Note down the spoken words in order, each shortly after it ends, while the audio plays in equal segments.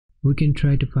We can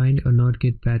try to find a NOT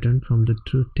gate pattern from the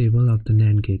truth table of the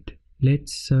NAND gate.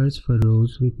 Let's search for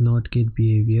rows with NOT gate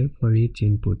behavior for each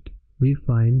input. We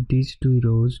find these two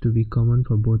rows to be common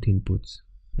for both inputs.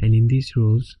 And in these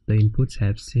rows, the inputs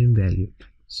have same value.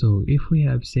 So if we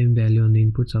have same value on the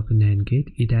inputs of a NAND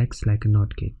gate, it acts like a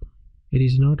NOT gate. It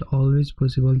is not always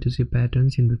possible to see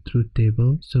patterns in the truth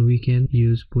table, so we can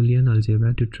use Boolean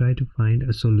algebra to try to find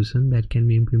a solution that can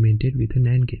be implemented with a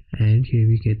NAND gate. And here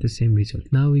we get the same result.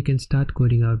 Now we can start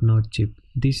coding out NOT chip.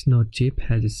 This NOT chip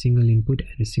has a single input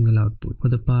and a single output. For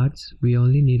the parts, we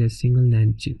only need a single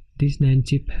NAND chip. This NAND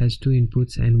chip has two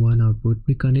inputs and one output.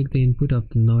 We connect the input of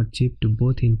the NOT chip to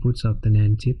both inputs of the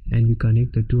NAND chip and we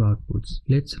connect the two outputs.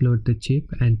 Let's load the chip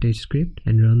and test script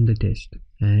and run the test.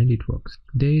 And it works.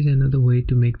 There is another way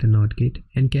to make the NOT gate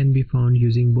and can be found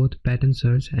using both pattern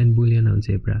search and Boolean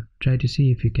algebra. Try to see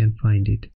if you can find it.